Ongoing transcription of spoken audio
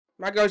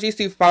My girl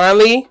JISOO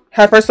finally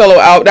had her solo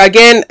out. Now,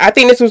 again, I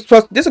think this was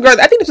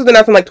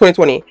announced in like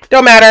 2020.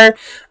 Don't matter.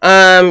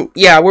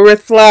 Yeah, we're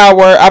with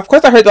Flower. Of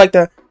course, I heard like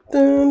the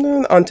dun,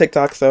 dun on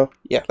TikTok. So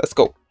yeah, let's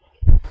go.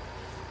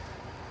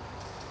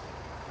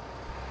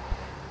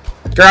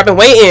 Girl, I've been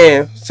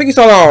waiting. It took you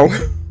so long.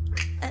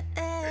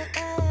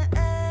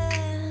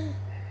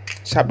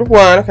 Chapter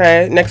 1.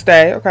 Okay. Next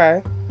day.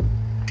 Okay.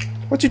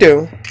 What you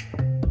do?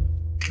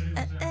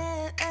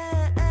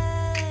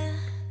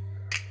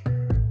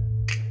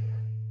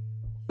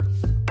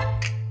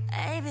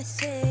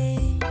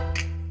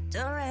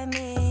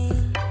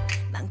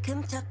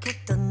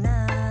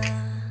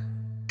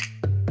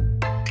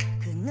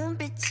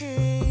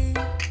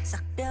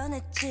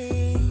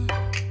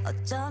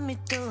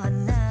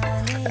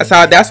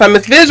 That's how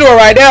Miss Visual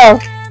right now.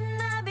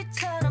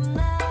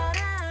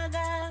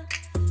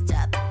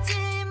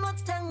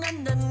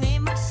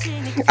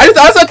 I just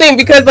also think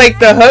because like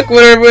the hook,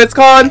 whatever it's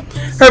called,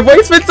 her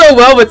voice fits so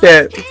well with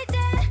it.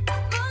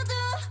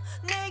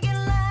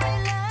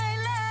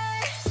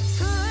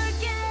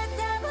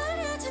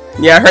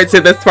 Yeah, I heard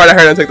too. This part I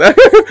heard on TikTok.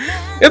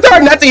 It's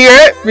hard not to hear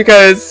it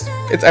because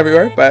it's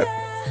everywhere, but.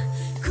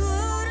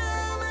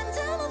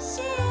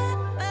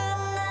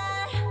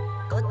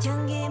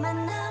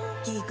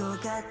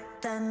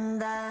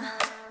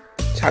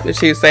 Chapter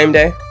 2, same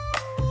day.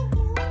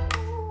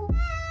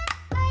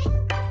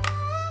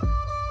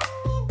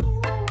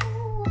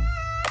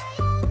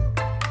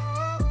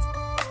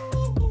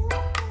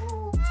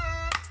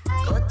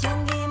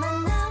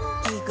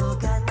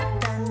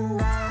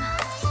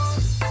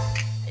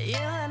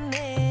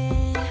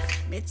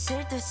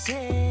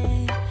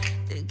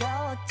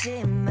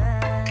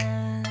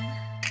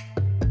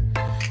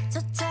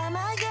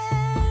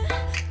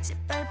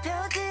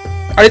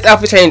 All these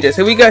outfit changes.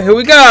 Here we go. Here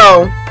we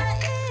go.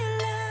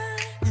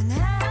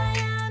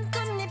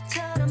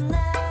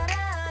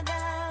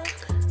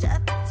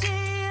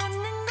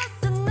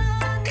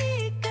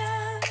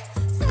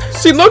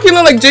 She low-key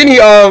look like Jenny,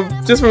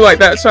 just from like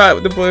that shot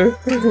with the blue.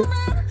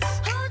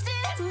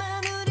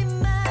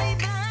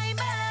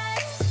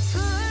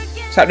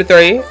 Chapter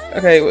 3.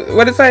 Okay,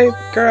 what did it say,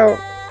 girl?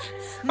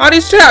 All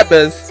these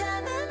chapters.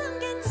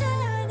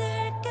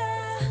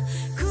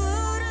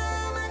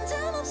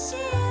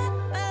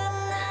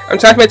 I'm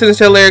trying to make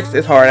the lyrics.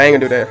 It's hard. I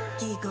ain't gonna do that.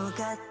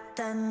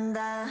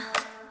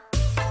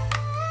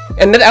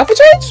 And the outfit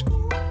change?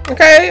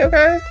 Okay,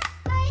 okay.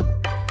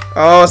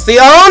 Oh, see,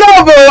 I don't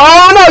know, boo. I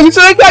don't know. You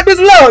should have kept this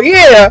low.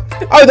 Yeah.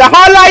 Oh, the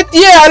highlights.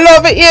 Yeah, I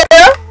love it. Yeah.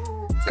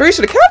 Girl, you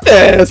should have kept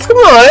this. Come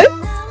on.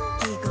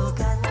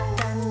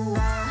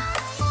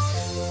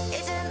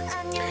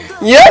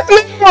 Yes,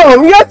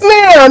 ma'am. Yes,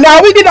 ma'am.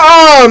 Now we did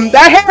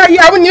that hair.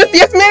 Yeah, I wouldn't use.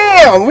 Yes,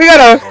 ma'am. We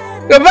gotta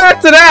go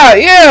back to that.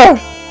 Yeah.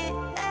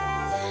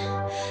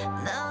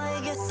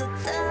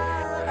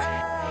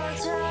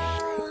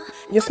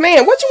 Yes,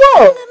 ma'am. What you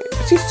want?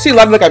 She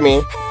loved to look at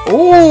me.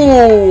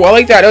 Ooh, I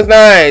like that. That was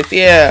nice.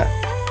 Yeah.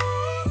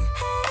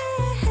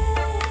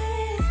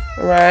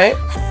 All right.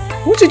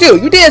 What you do?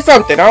 You did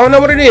something. I don't know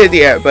what it is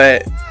yet,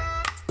 but.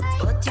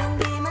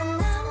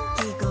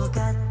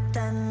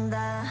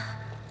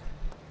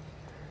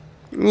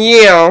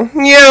 Yeah.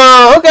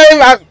 Yeah.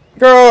 Okay,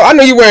 girl. I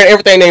know you wearing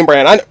everything name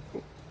brand.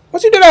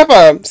 What you did that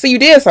for? See, you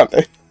did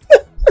something.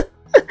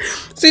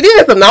 She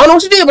did something. I don't know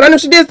what she did, but I know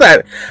she did something.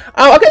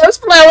 Okay, that was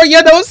Flower.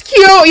 Yeah, that was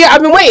cute. Yeah,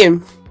 I've been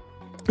waiting.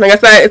 Like I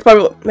said, it's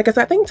probably, like I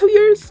said, I think 2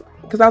 years.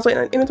 Because I was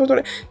waiting in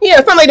 2020. Yeah,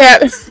 something like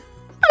that. I've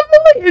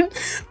been waiting.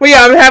 But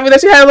yeah, I'm happy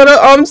that she had a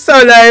little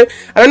solo. I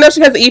don't know if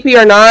she has the EP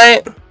or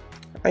not.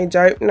 I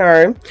don't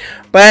know.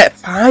 But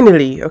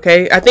finally,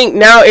 okay. I think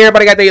now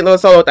everybody got their little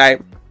solo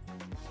thing.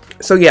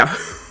 So yeah.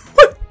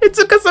 It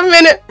took us a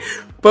minute.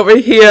 But we're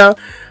here.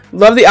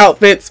 Love the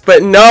outfits,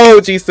 but no,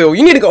 JISOO,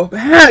 you need to go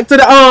back to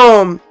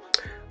the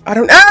I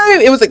don't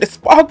know. It was like the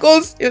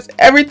sparkles. It was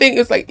everything. It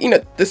was like, you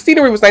know, the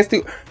scenery was nice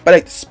too, but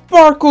like the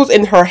sparkles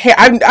in her hair.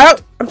 I'm trying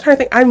to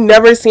think. I've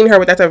never seen her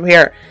with that type of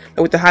hair,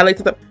 and with the highlights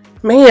and stuff.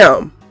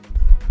 Ma'am,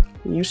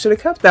 you should have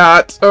kept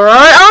that. All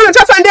right. I don't know.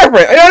 Try something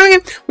different. You know what I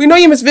mean? We know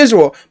you miss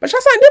visual, but try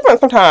something different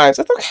sometimes.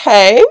 It's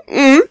okay.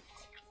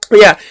 But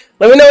yeah.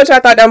 Let me know what y'all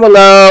thought down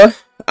below.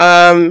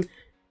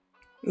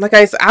 Like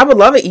I said, I would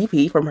love an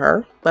EP from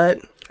her, but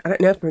I don't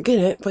know if we're gonna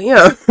get it. But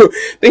yeah.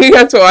 Thank you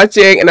guys for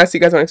watching, and I'll see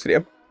you guys in the next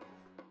video.